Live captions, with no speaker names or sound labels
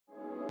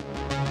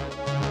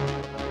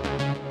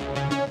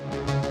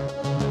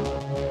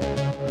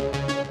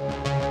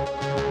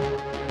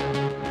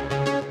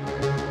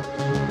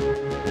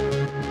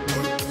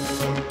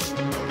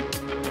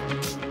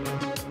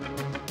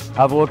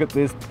Have a look at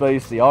this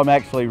beastie. I'm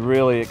actually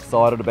really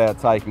excited about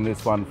taking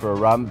this one for a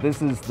run.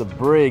 This is the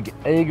BRIG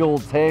Eagle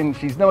 10.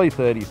 She's nearly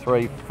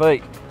 33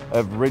 feet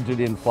of rigid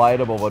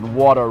inflatable, and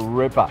what a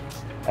ripper.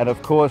 And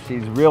of course,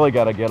 she's really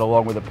going to get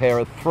along with a pair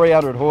of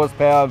 300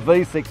 horsepower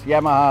V6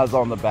 Yamahas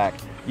on the back.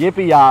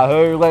 Yippee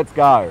yahoo, let's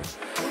go.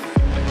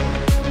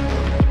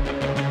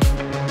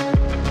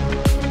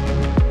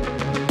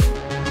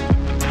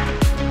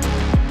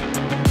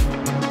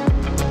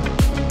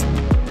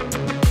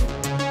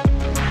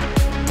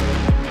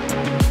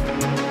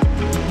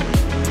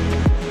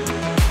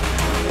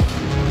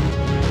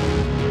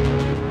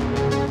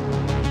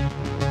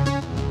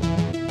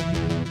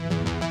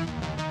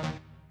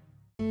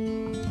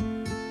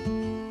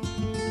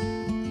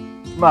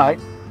 Mate,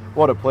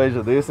 what a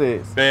pleasure this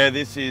is. Bear,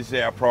 this is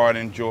our pride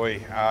and joy.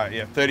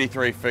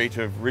 33 feet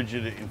of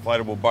rigid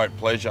inflatable boat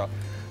pleasure.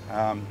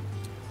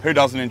 Who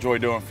doesn't enjoy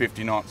doing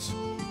 50 knots?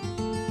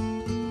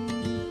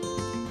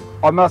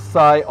 I must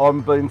say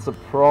I've been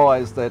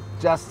surprised at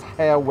just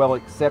how well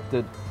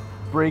accepted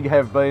BRIG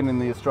have been in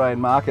the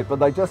Australian market, but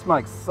they just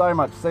make so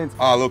much sense.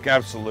 Oh look,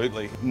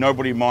 absolutely.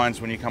 Nobody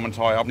minds when you come and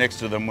tie up next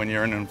to them when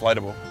you're in an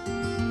inflatable.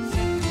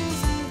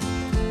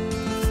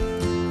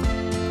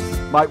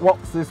 Mate,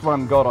 what's this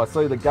one got? I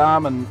see the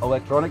Garmin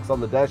electronics on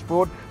the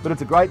dashboard, but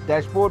it's a great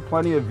dashboard,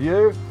 plenty of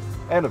view,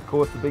 and of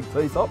course the big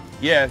T-top.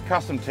 Yeah,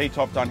 custom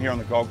T-top done here on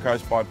the Gold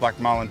Coast by Black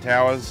Marlin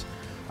Towers.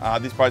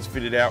 This boat's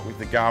fitted out with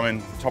the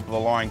Garmin top of the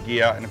line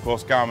gear, and of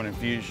course Garmin and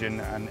Fusion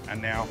are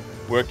now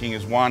working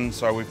as one.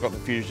 So we've got the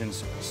Fusion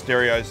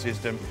stereo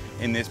system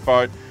in this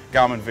boat,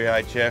 Garmin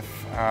VHF,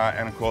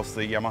 and of course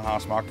the Yamaha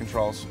smart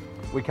controls.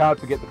 We can't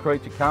forget the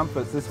creature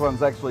comforts. This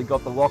one's actually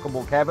got the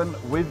lockable cabin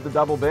with the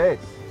double bed.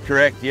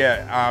 Correct,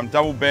 yeah.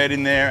 Double bed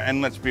in there,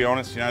 and let's be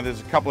honest,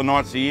 there's a couple of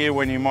nights a year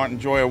when you might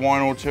enjoy a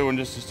wine or two and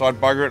just decide,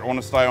 bugger it, I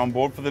want to stay on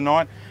board for the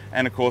night.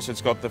 And of course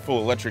it's got the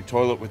full electric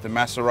toilet with the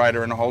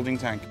macerator and a holding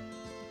tank.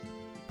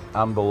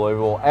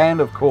 Unbelievable. And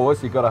of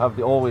course you've got to have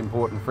the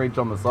all-important fridge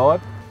on the side.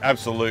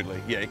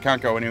 Absolutely, yeah, you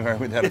can't go anywhere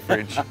without a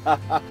fridge.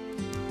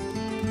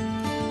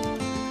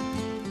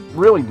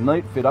 Really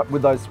neat fit up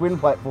with those swim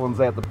platforms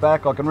out the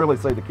back. I can really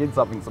see the kids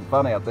having some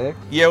fun out there.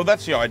 Yeah, well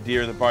that's the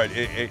idea of the boat.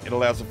 It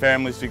allows the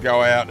families to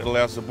go out, it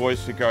allows the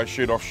boys to go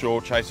shoot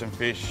offshore, chase some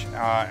fish,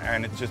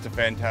 and it's just a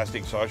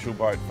fantastic social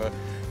boat for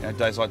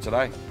days like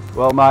today.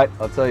 Well mate,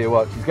 I'll tell you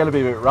what, she's going to be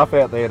a bit rough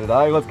out there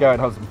today. Let's go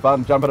and have some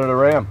fun jumping it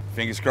around.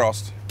 Fingers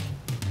crossed.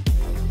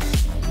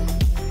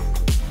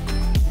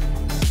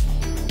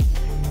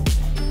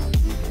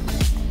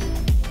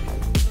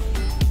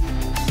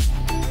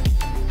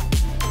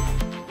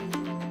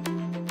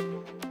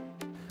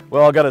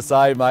 Well, I've got to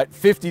say, mate,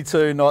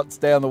 52 knots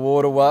down the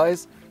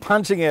waterways,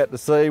 punching out the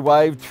sea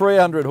wave,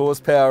 300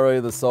 horsepower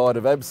either side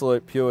of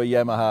absolute pure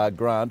Yamaha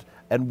grunt,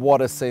 and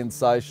what a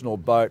sensational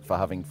boat for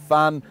having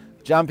fun,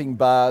 jumping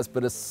bars,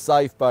 but a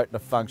safe boat and a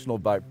functional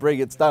boat.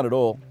 BRIG, it's done it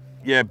all.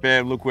 Yeah,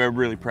 Bear, look, we're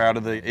really proud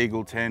of the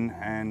Eagle 10,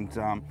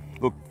 and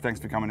look, thanks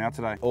for coming out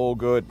today. All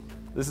good.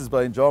 This has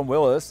been John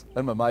Willis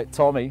and my mate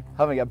Tommy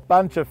having a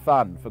bunch of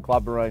fun for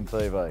Club Marine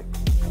TV.